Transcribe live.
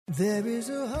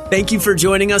Thank you for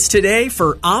joining us today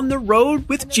for On the Road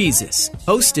with Jesus,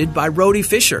 hosted by Rhode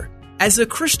Fisher. As a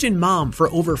Christian mom for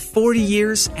over 40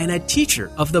 years and a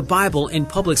teacher of the Bible in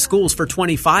public schools for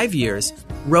 25 years,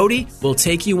 Rhode will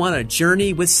take you on a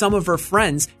journey with some of her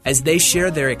friends as they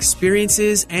share their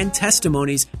experiences and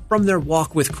testimonies from their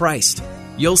walk with Christ.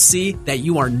 You'll see that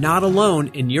you are not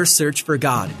alone in your search for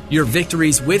God, your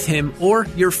victories with Him, or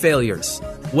your failures.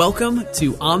 Welcome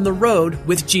to On the Road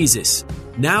with Jesus.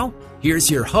 Now, here's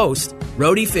your host,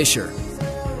 Rhode Fisher.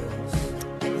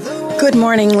 Good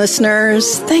morning,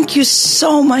 listeners. Thank you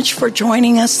so much for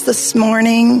joining us this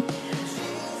morning.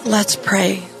 Let's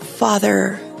pray.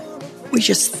 Father, we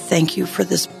just thank you for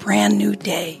this brand new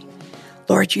day.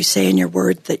 Lord, you say in your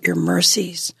word that your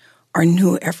mercies are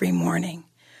new every morning.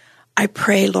 I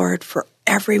pray, Lord, for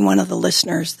every one of the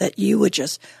listeners that you would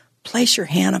just place your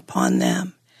hand upon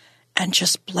them and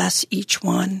just bless each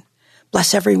one.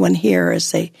 Bless everyone here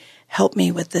as they help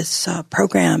me with this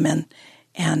program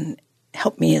and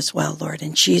help me as well, Lord,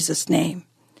 in Jesus' name.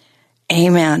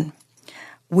 Amen.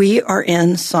 We are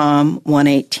in Psalm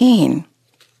 118.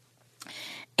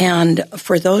 And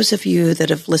for those of you that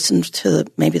have listened to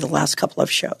maybe the last couple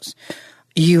of shows,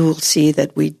 you will see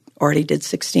that we already did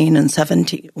 16 and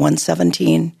 17,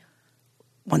 116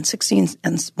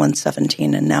 and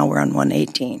 117, and now we're on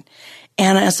 118.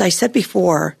 And as I said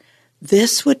before,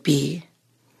 this would be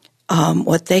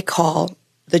what they call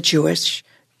the Jewish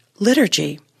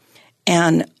liturgy.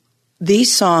 And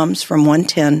these psalms from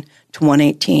 110 to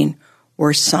 118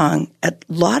 were sung at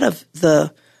a lot of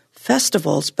the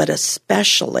festivals, but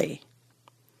especially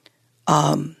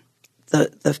the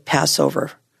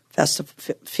Passover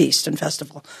feast and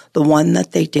festival, the one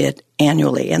that they did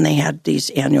annually. And they had these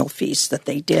annual feasts that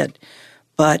they did.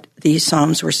 But these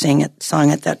psalms were sung at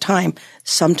that time.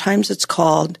 Sometimes it's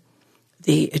called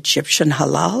the Egyptian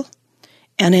Hallel,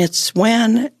 and it's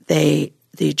when the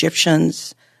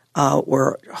Egyptians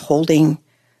were holding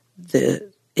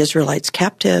the Israelites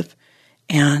captive,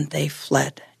 and they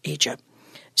fled Egypt.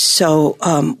 So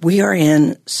we are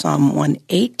in Psalm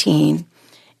 118,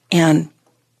 and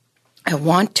I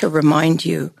want to remind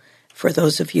you, for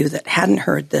those of you that hadn't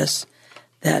heard this,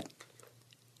 that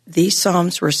these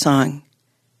psalms were sung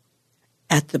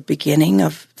at the beginning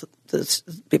of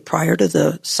prior to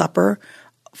the supper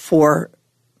for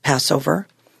Passover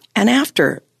and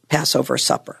after Passover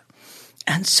supper.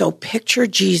 And so picture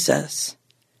Jesus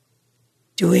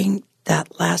doing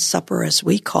that Last Supper, as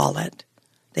we call it.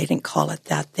 They didn't call it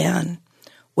that then,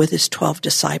 with his 12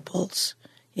 disciples.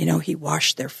 You know, he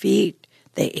washed their feet.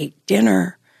 They ate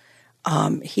dinner.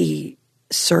 He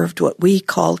served what we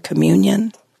call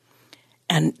communion.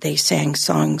 And they sang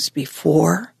songs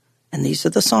before. And these are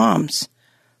the Psalms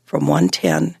from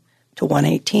 110 to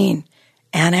 118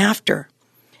 and after.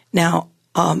 Now,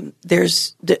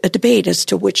 there's a debate as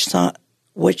to which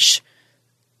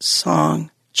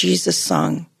song Jesus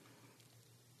sung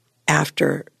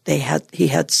after he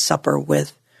had supper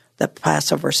with the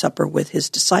Passover supper with his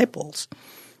disciples.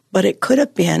 But it could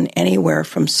have been anywhere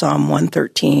from Psalm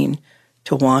 113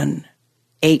 to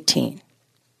 118.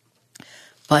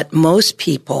 But most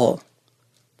people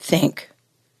think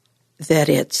that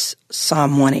it's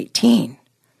Psalm 118.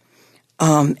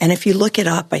 And if you look it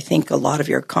up, I think a lot of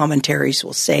your commentaries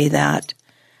will say that.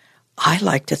 I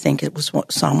like to think it was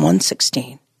Psalm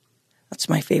 116. That's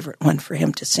my favorite one for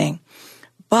him to sing.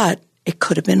 But it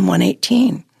could have been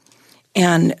 118.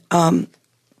 And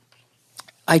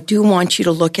I do want you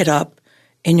to look it up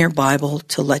in your Bible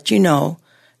to let you know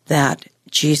that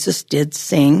Jesus did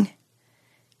sing.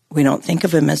 We don't think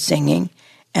of him as singing.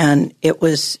 And it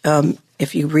was,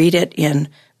 if you read it in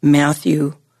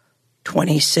Matthew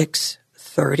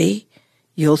 26:30,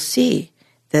 you'll see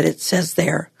that it says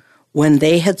there, when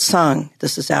they had sung,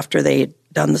 this is after they had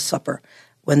done the supper,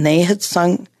 when they had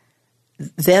sung,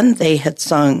 then they had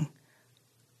sung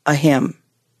a hymn.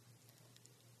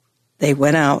 They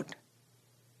went out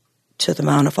to the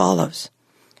Mount of Olives.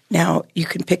 Now, you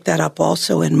can pick that up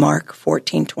also in Mark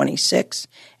 14:26,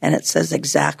 and it says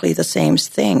exactly the same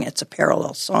thing. It's a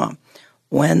parallel psalm.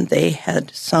 When they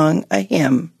had sung a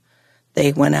hymn,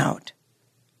 they went out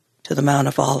to the Mount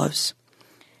of Olives.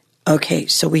 Okay,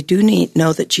 so we do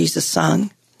know that Jesus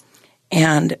sung,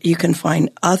 and you can find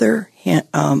other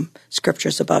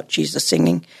scriptures about Jesus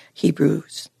singing,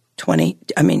 Hebrews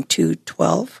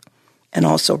 2:12, and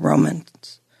also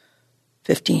Romans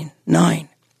 15:9.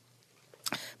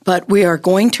 But we are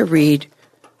going to read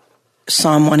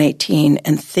Psalm 118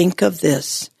 and think of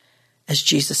this as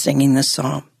Jesus singing this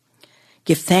psalm.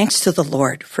 Give thanks to the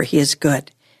Lord, for he is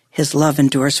good. His love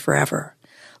endures forever.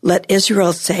 Let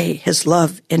Israel say, his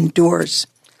love endures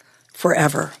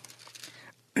forever.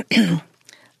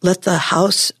 Let the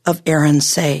house of Aaron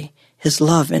say, his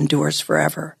love endures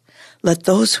forever. Let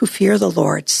those who fear the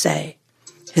Lord say,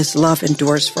 his love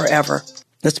endures forever.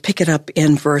 Let's pick it up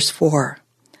in verse 4.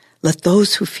 Let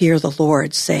those who fear the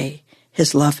Lord say,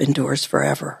 his love endures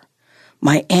forever.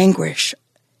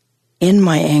 In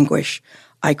my anguish,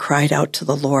 I cried out to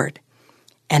the Lord,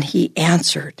 and he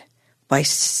answered by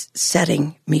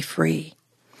setting me free.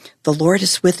 The Lord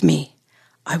is with me.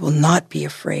 I will not be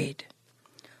afraid.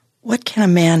 What can a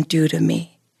man do to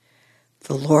me?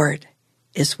 The Lord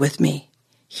is with me.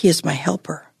 He is my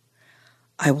helper.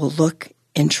 I will look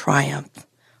in triumph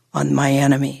on my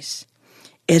enemies.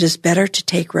 It is better to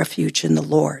take refuge in the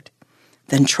Lord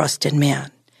than trust in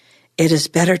man. It is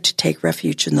better to take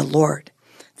refuge in the Lord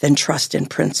than trust in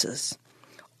princes.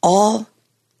 All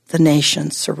the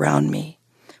nations surround me,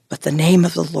 but the name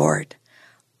of the Lord,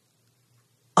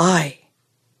 I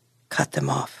cut them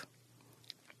off.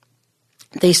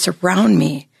 They surround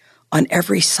me on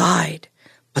every side,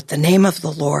 but in the name of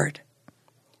the Lord,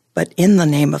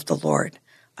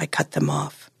 I cut them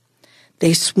off.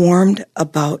 They swarmed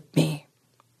about me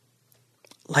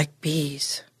like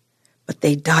bees, but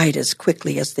they died as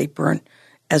quickly as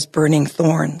burning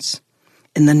thorns.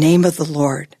 In the name of the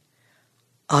Lord,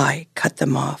 I cut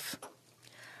them off.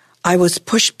 I was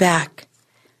pushed back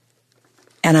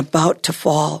and about to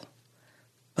fall,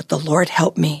 but the Lord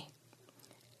helped me,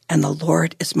 and the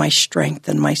Lord is my strength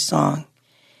and my song.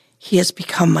 He has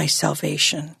become my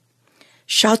salvation.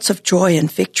 Shouts of joy and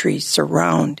victory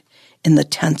surround in the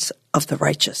tents of the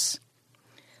righteous.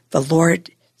 The Lord's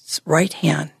right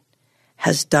hand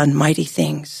has done mighty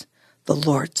things. The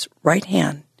Lord's right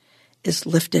hand is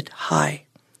lifted high.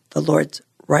 The Lord's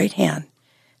right hand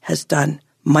has done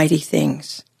mighty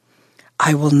things.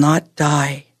 I will not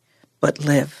die, but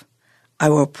live. I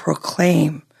will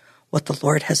proclaim what the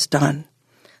Lord has done.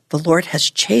 The Lord has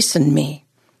chastened me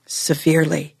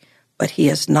severely, but he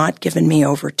has not given me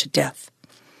over to death.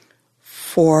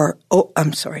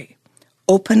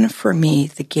 Open for me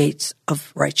the gates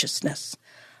of righteousness.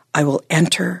 I will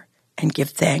enter and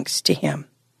give thanks to him.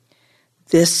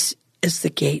 This is the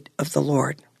gate of the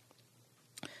Lord,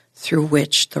 through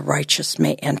which the righteous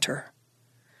may enter.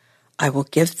 I will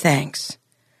give thanks,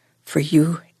 for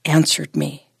you answered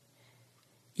me.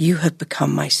 You have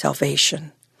become my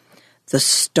salvation. The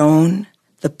stone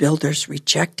the builders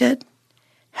rejected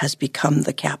has become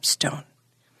the capstone.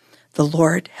 The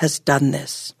Lord has done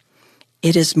this.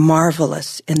 It is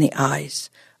marvelous in the eyes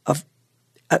of,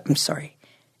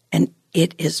 and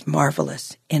it is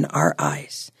marvelous in our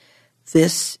eyes.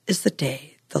 This is the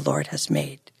day the Lord has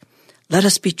made. Let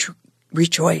us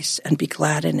rejoice and be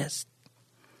glad in it.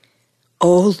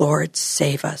 O Lord,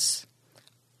 save us.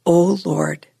 O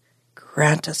Lord,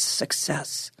 grant us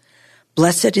success.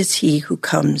 Blessed is he who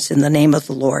comes in the name of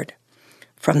the Lord.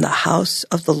 From the house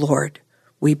of the Lord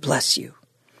we bless you.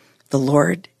 The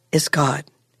Lord is God,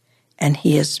 and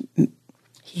he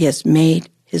has made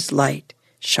his light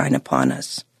shine upon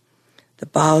us. The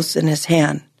boughs in his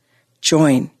hand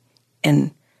join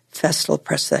in festal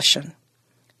procession.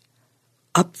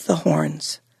 Up the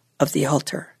horns of the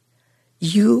altar.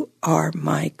 You are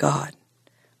my God.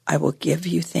 I will give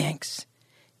you thanks.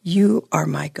 You are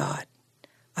my God.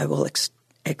 I will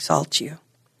exalt you.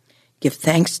 Give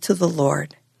thanks to the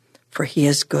Lord, for he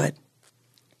is good.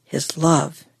 His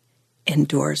love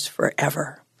endures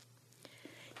forever.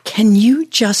 Can you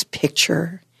just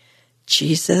picture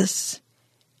Jesus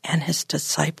and his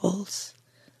disciples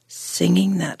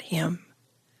singing that hymn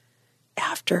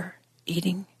after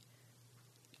eating,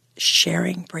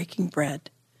 sharing, breaking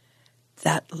bread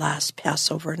that last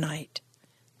Passover night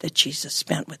that Jesus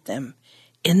spent with them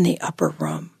in the upper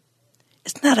room?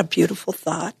 Isn't that a beautiful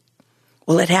thought?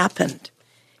 Well, it happened.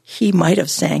 He might have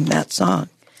sang that song.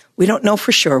 We don't know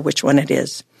for sure which one it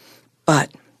is,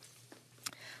 but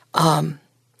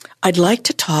I'd like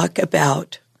to talk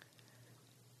about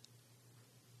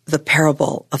the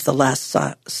parable of the lost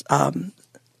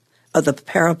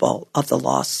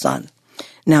son.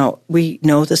 Now, we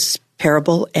know this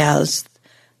parable as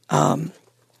the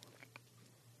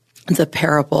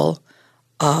parable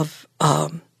of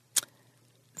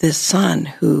this son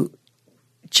who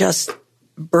just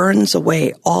burns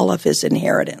away all of his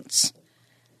inheritance,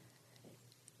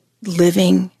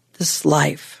 living this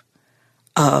life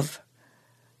of,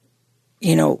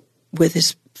 with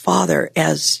his father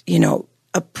as,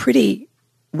 a pretty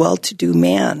well-to-do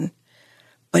man,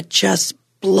 but just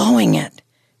blowing it,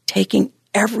 taking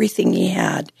everything he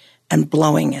had and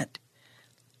blowing it,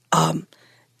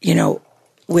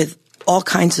 with all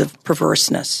kinds of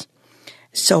perverseness.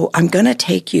 So I'm going to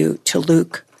take you to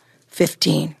Luke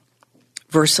 15,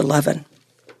 verse 11.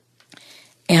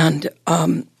 And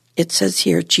it says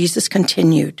here, Jesus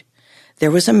continued,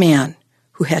 there was a man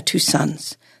who had 2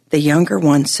 sons. The younger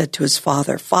one said to his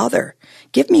father, Father,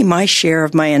 give me my share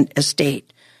of my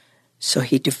estate. So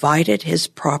he divided his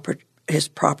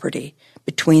property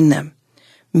between them,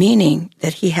 meaning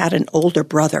that he had an older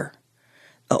brother.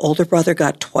 The older brother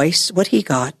got twice what he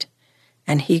got,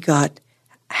 and he got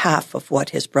half of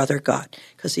what his brother got,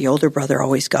 because the older brother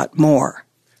always got more,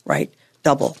 right?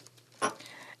 Double.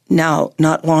 Now,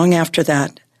 not long after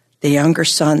that, the younger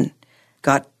son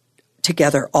got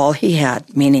together all he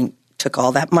had, meaning took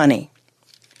all that money,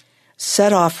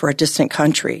 set off for a distant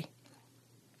country,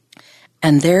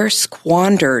 and there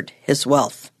squandered his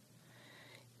wealth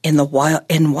in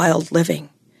wild living.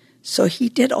 So he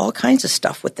did all kinds of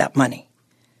stuff with that money.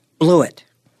 Blew it.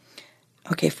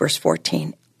 Okay, verse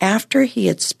 14. After he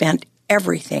had spent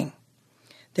everything,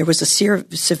 there was a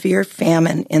severe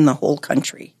famine in the whole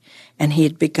country, and he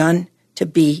had begun to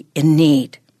be in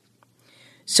need.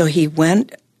 So he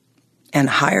went and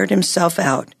hired himself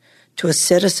out to a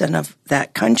citizen of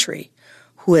that country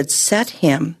who had set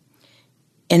him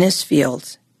in his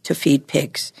fields to feed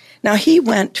pigs. Now, he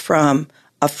went from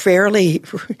a fairly,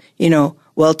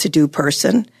 well-to-do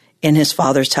person in his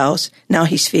father's house. Now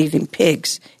he's feeding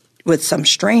pigs with some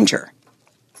stranger.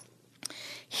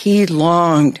 He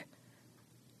longed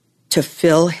to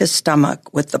fill his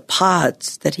stomach with the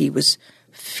pods that he was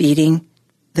feeding,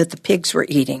 that the pigs were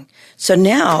eating. So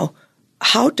now,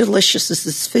 how delicious is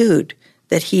this food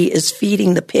that he is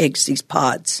feeding the pigs, these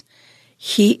pods?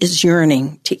 He is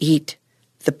yearning to eat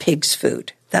the pig's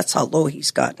food. That's how low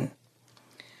he's gotten.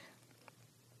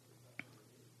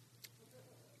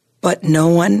 But no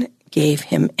one gave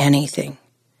him anything.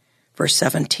 Verse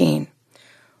 17.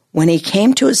 When he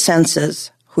came to his senses,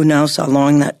 who knows how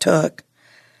long that took,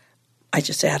 I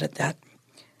just added that.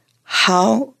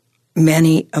 How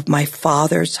many of my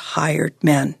father's hired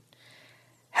men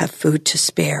have food to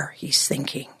spare, he's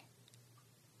thinking.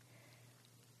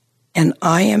 And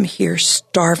I am here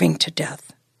starving to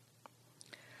death.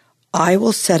 I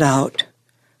will set out,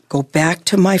 go back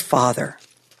to my father,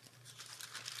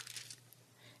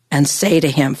 and say to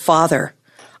him, Father,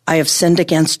 I have sinned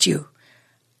against you,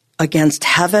 against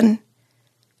heaven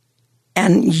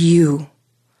and you.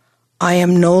 I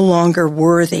am no longer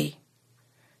worthy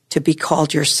to be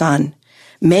called your son.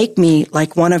 Make me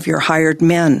like one of your hired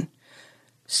men.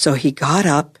 So he got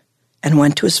up and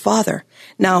went to his father.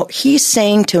 Now, he's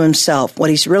saying to himself, what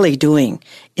he's really doing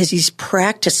is he's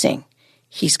practicing.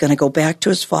 He's going to go back to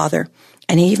his father,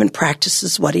 and he even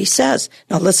practices what he says.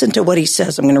 Now, listen to what he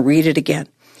says. I'm going to read it again.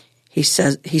 He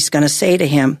says, he's going to say to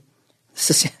him,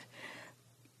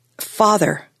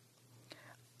 Father,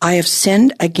 I have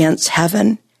sinned against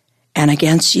heaven and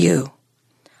against you.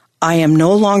 I am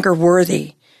no longer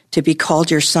worthy to be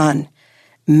called your son.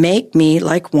 Make me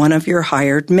like one of your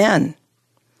hired men.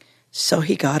 So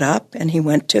he got up and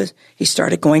he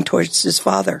started going towards his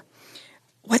father.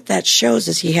 What that shows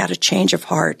is he had a change of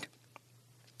heart.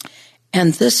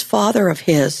 And this father of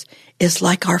his is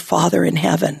like our Father in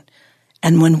heaven.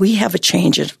 And when we have a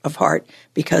change of heart,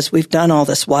 because we've done all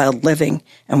this wild living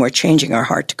and we're changing our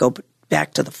heart to go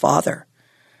back to the Father,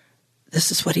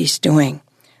 this is what he's doing.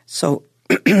 So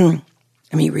let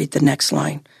me read the next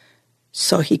line.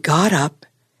 So he got up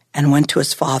and went to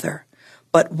his father.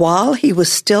 But while he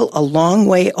was still a long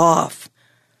way off,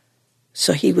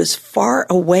 so he was far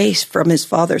away from his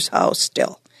father's house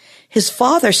still, his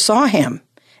father saw him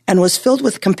and was filled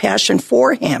with compassion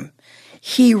for him.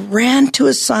 He ran to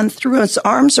his son, threw his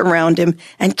arms around him,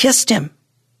 and kissed him.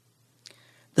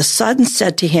 The son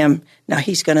said to him, now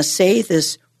he's going to say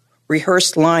this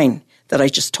rehearsed line that I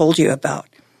just told you about.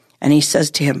 And he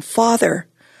says to him, Father,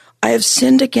 I have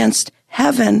sinned against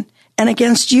heaven and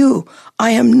against you.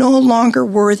 I am no longer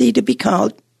worthy to be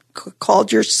called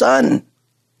your son.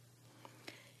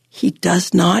 He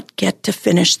does not get to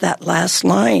finish that last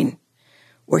line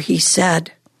where he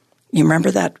said, you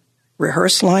remember that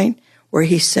rehearsed line where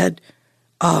he said,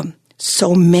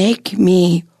 so make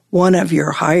me one of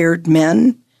your hired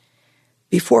men?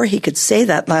 Before he could say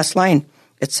that last line,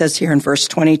 it says here in verse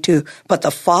 22, but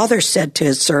the father said to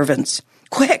his servants,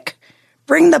 quick,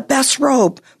 bring the best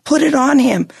robe, put it on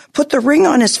him, put the ring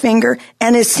on his finger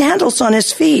and his sandals on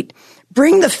his feet.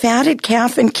 Bring the fatted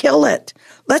calf and kill it.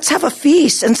 Let's have a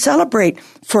feast and celebrate,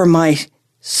 for my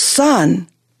son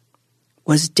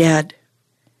was dead,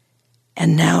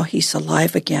 and now he's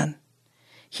alive again.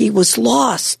 He was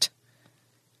lost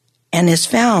and is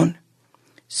found.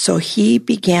 So they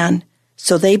began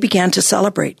to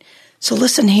celebrate. So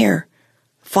listen here.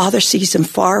 Father sees him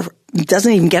far,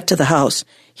 doesn't even get to the house.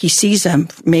 He sees him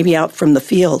maybe out from the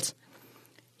fields.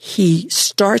 he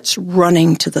starts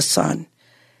running to the Son.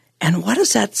 And what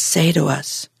does that say to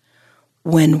us?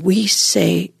 When we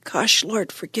say, gosh,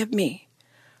 Lord, forgive me.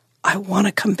 I want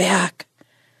to come back.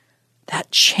 That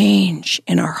change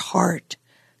in our heart,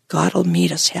 God will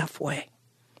meet us halfway,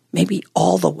 maybe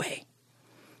all the way.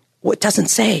 Well, it doesn't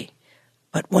say,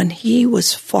 but when he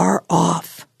was far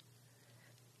off,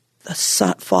 the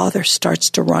Father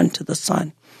starts to run to the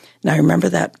Son. Now, remember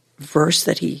that verse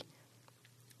that he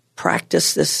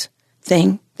practiced this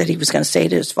thing that he was going to say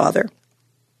to his Father?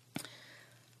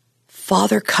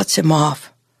 Father cuts him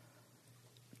off,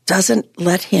 doesn't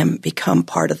let him become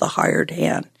part of the hired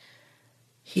hand.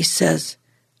 He says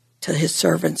to his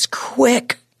servants,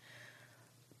 quick,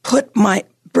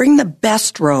 bring the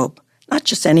best robe, not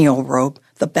just any old robe,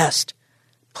 the best.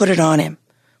 Put it on him.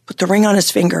 Put the ring on his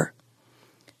finger.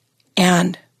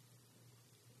 And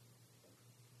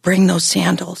bring those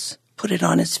sandals. Put it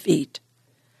on his feet.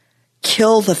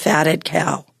 Kill the fatted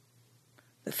cow,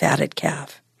 the fatted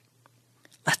calf.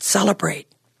 Let's celebrate.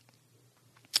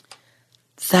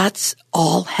 That's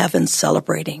all heaven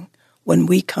celebrating when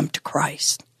we come to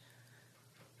Christ.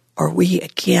 Or we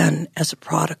again, as a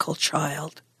prodigal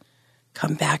child,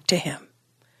 come back to him.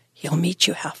 He'll meet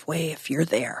you halfway if you're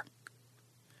there.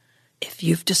 If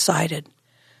you've decided,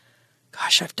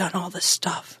 gosh, I've done all this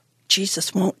stuff.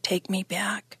 Jesus won't take me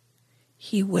back.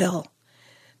 He will.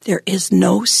 There is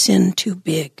no sin too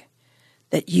big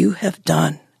that you have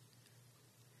done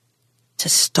to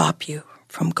stop you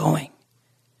from going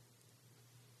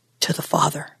to the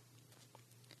Father.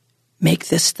 Make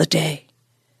this the day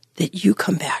that you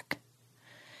come back.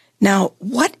 Now,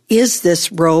 what is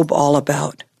this robe all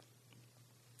about?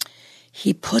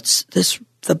 He puts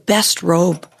the best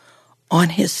robe on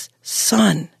his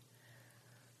Son.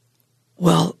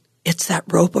 Well, it's that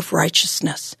robe of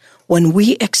righteousness. When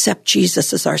we accept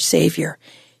Jesus as our Savior,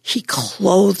 he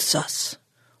clothes us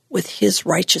with his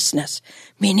righteousness,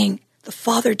 meaning the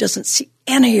Father doesn't see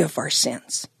any of our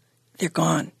sins. They're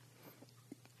gone.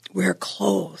 We're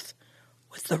clothed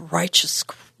with the righteous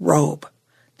robe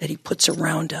that he puts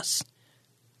around us.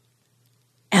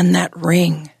 And that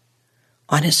ring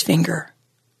on his finger,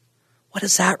 what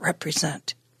does that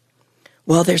represent?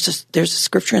 Well, there's a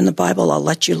scripture in the Bible, I'll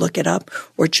let you look it up,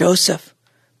 where Joseph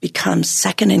becomes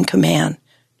second in command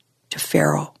to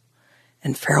Pharaoh.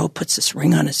 And Pharaoh puts this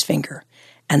ring on his finger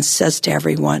and says to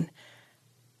everyone,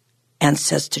 and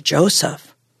says to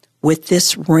Joseph, with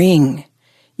this ring,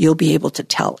 you'll be able to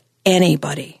tell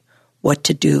anybody what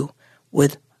to do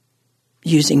with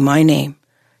using my name.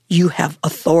 You have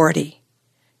authority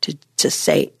to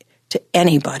say to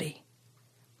anybody,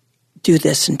 do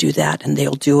this and do that, and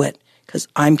they'll do it because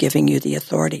I'm giving you the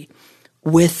authority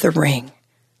with the ring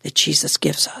that Jesus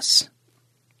gives us.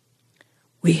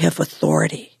 We have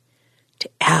authority to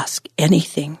ask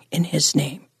anything in his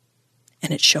name,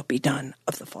 and it shall be done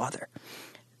of the Father.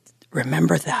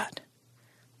 Remember that.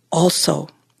 Also,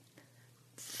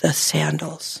 the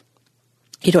sandals.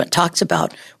 You know, it talks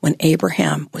about when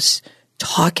Abraham was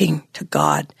talking to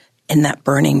God in that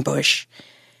burning bush,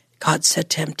 God said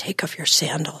to him, take off your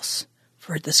sandals,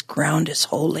 for this ground is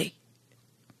holy.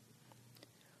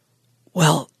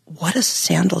 Well, what does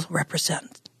sandal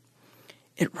represent?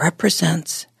 It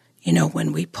represents,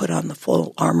 when we put on the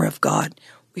full armor of God,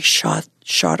 we shod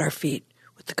our feet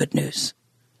with the good news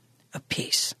of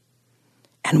peace.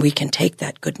 And we can take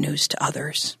that good news to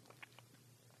others.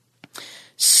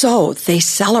 So they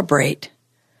celebrate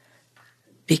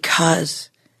because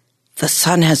the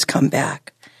Son has come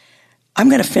back. I'm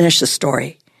going to finish the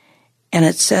story. And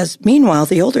it says, meanwhile,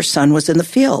 the older son was in the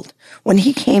field. When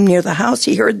he came near the house,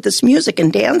 he heard this music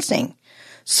and dancing.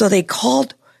 So he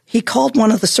called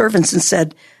one of the servants and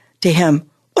said to him,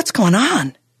 what's going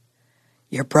on?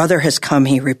 Your brother has come,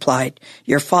 he replied.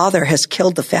 Your father has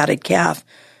killed the fatted calf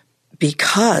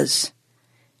because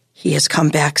he has come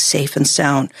back safe and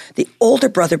sound. The older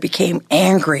brother became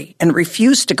angry and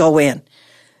refused to go in.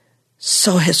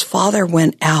 So his father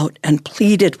went out and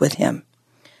pleaded with him.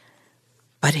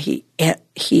 But he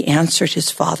answered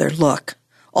his father, look,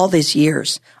 all these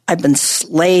years I've been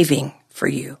slaving for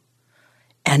you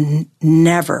and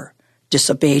never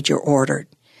disobeyed your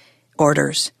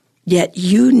orders. Yet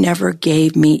you never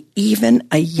gave me even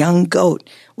a young goat,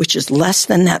 which is less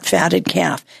than that fatted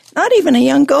calf. Not even a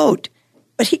young goat,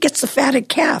 but he gets the fatted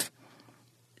calf.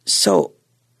 So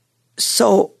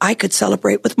I could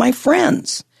celebrate with my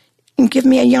friends. And give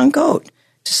me a young goat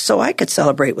so I could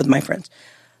celebrate with my friends.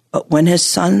 But when this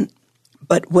son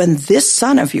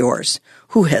of yours,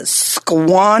 who has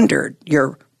squandered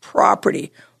your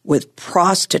property with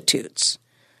prostitutes,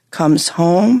 comes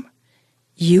home,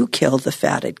 you kill the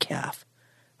fatted calf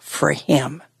for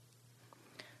him.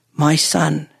 My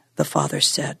son, the father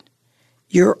said,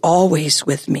 you're always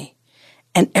with me,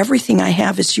 and everything I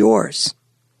have is yours.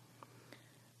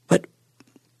 But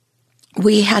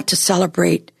we had to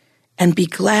celebrate and be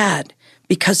glad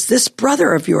because this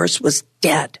brother of yours was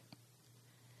dead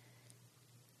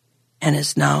and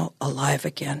is now alive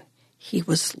again. He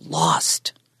was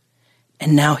lost,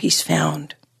 and now he's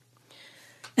found.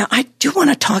 Now, I do want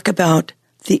to talk about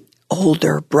the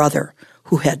older brother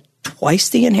who had twice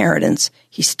the inheritance.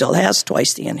 He still has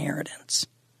twice the inheritance.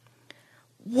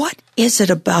 What is it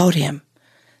about him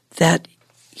that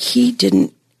he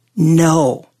didn't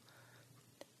know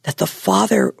that the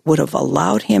father would have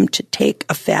allowed him to take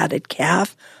a fatted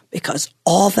calf because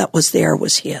all that was there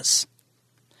was his?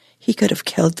 He could have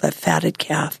killed that fatted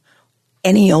calf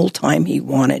any old time he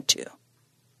wanted to.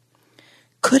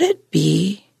 Could it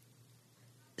be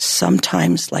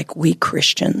sometimes like we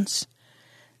Christians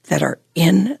that are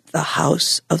in the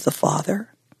house of the Father,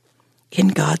 in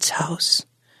God's house?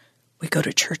 We go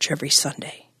to church every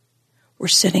Sunday. We're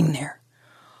sitting there.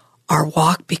 Our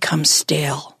walk becomes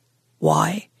stale.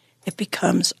 Why? It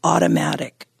becomes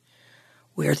automatic.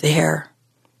 We're there.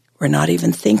 We're not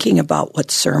even thinking about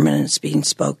what sermon is being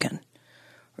spoken.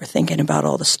 We're thinking about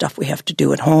all the stuff we have to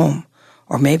do at home.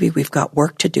 Or maybe we've got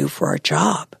work to do for our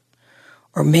job.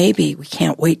 Or maybe we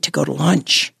can't wait to go to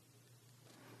lunch.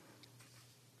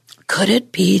 Could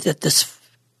it be that this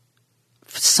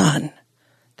son,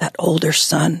 that older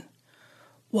son,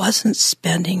 wasn't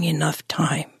spending enough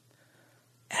time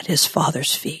at his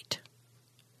father's feet,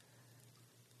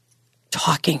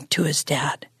 talking to his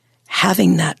dad,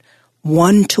 having that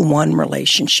one-to-one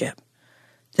relationship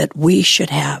that we should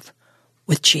have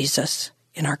with Jesus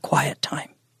in our quiet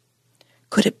time?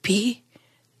 Could it be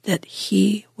that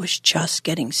he was just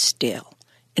getting stale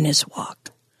in his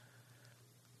walk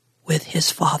with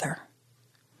his Father?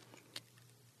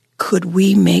 Could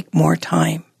we make more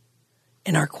time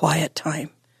in our quiet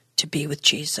time to be with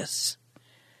Jesus?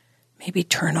 Maybe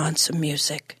turn on some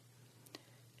music,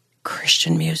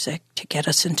 Christian music, to get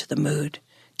us into the mood,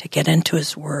 to get into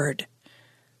his word.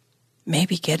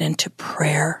 Maybe get into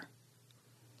prayer,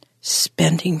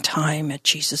 spending time at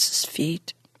Jesus'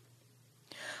 feet.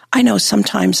 I know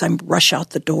sometimes I rush out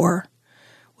the door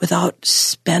without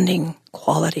spending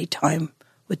quality time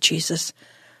with Jesus.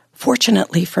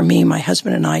 Fortunately for me, my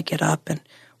husband and I get up and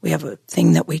we have a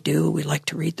thing that we do. We like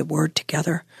to read the Word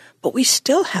together, but we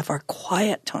still have our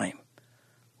quiet time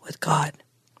with God.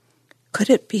 Could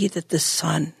it be that the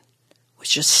son was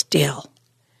just stale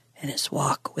in his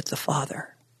walk with the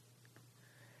Father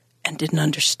and didn't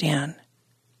understand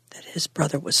that his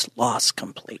brother was lost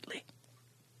completely?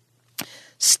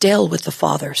 Stale with the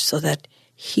Father so that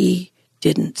he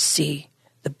didn't see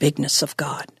the bigness of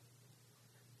God.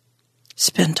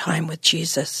 Spend time with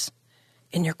Jesus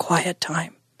in your quiet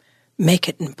time. Make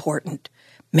it important.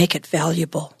 Make it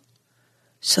valuable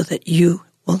so that you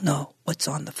will know what's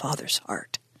on the Father's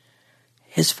heart.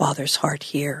 His Father's heart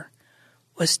here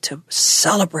was to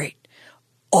celebrate.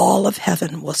 All of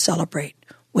heaven will celebrate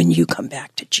when you come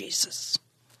back to Jesus.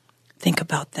 Think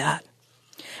about that.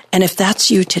 And if that's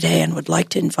you today and would like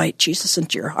to invite Jesus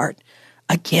into your heart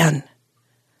again,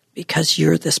 because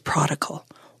you're this prodigal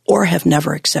or have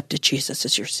never accepted Jesus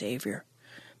as your Savior,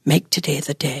 make today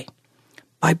the day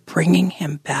by bringing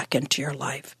him back into your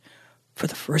life for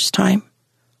the first time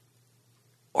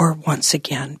or once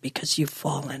again because you've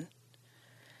fallen.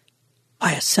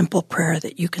 By a simple prayer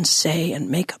that you can say and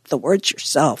make up the words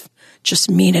yourself. Just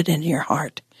mean it in your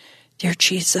heart. Dear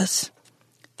Jesus,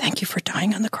 thank you for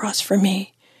dying on the cross for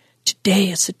me. Today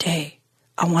is the day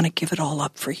I want to give it all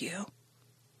up for you.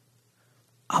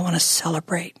 I want to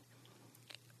celebrate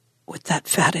with that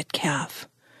fatted calf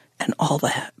and all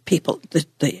the people,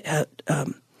 the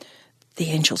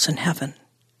angels in heaven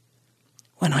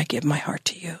when I give my heart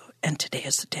to you. And today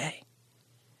is the day.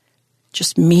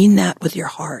 Just mean that with your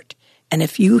heart. And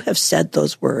if you have said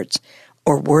those words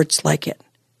or words like it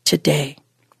today,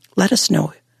 let us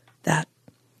know that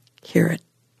here at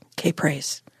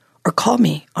K-Praise. Or call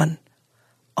me on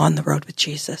the Road with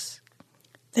Jesus.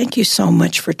 Thank you so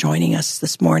much for joining us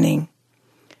this morning.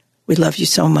 We love you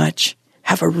so much.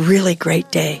 Have a really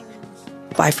great day.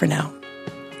 Bye for now.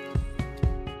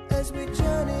 As we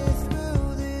journey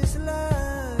through this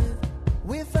life,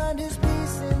 we find his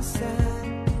peace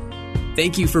inside.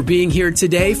 Thank you for being here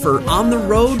today for On the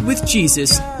Road with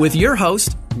Jesus with your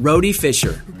host, Rhode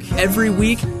Fisher. Every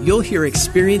week, you'll hear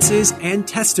experiences and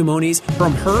testimonies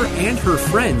from her and her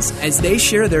friends as they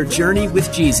share their journey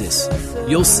with Jesus.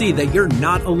 You'll see that you're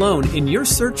not alone in your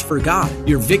search for God,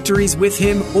 your victories with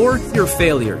Him, or your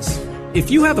failures. If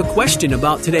you have a question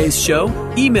about today's show,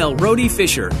 email Rhode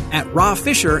Fisher at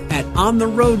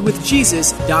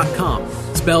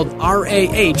rawfisher@ontheroadwithjesus.com, spelled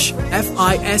RAHFISHER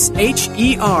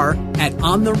at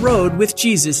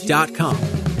ontheroadwithjesus.com,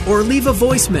 or leave a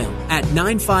voicemail at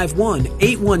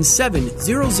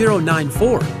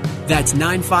 951-817-0094. That's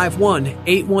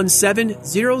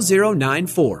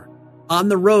 951-817-0094. On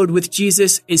the Road with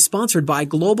Jesus is sponsored by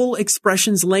Global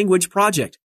Expressions Language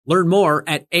Project. Learn more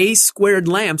at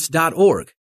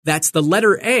asquaredlamps.org. That's the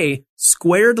letter A,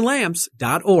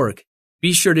 squaredlamps.org.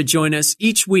 Be sure to join us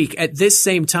each week at this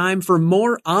same time for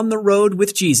more On the Road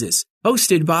with Jesus,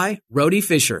 hosted by Rhode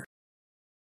Fisher.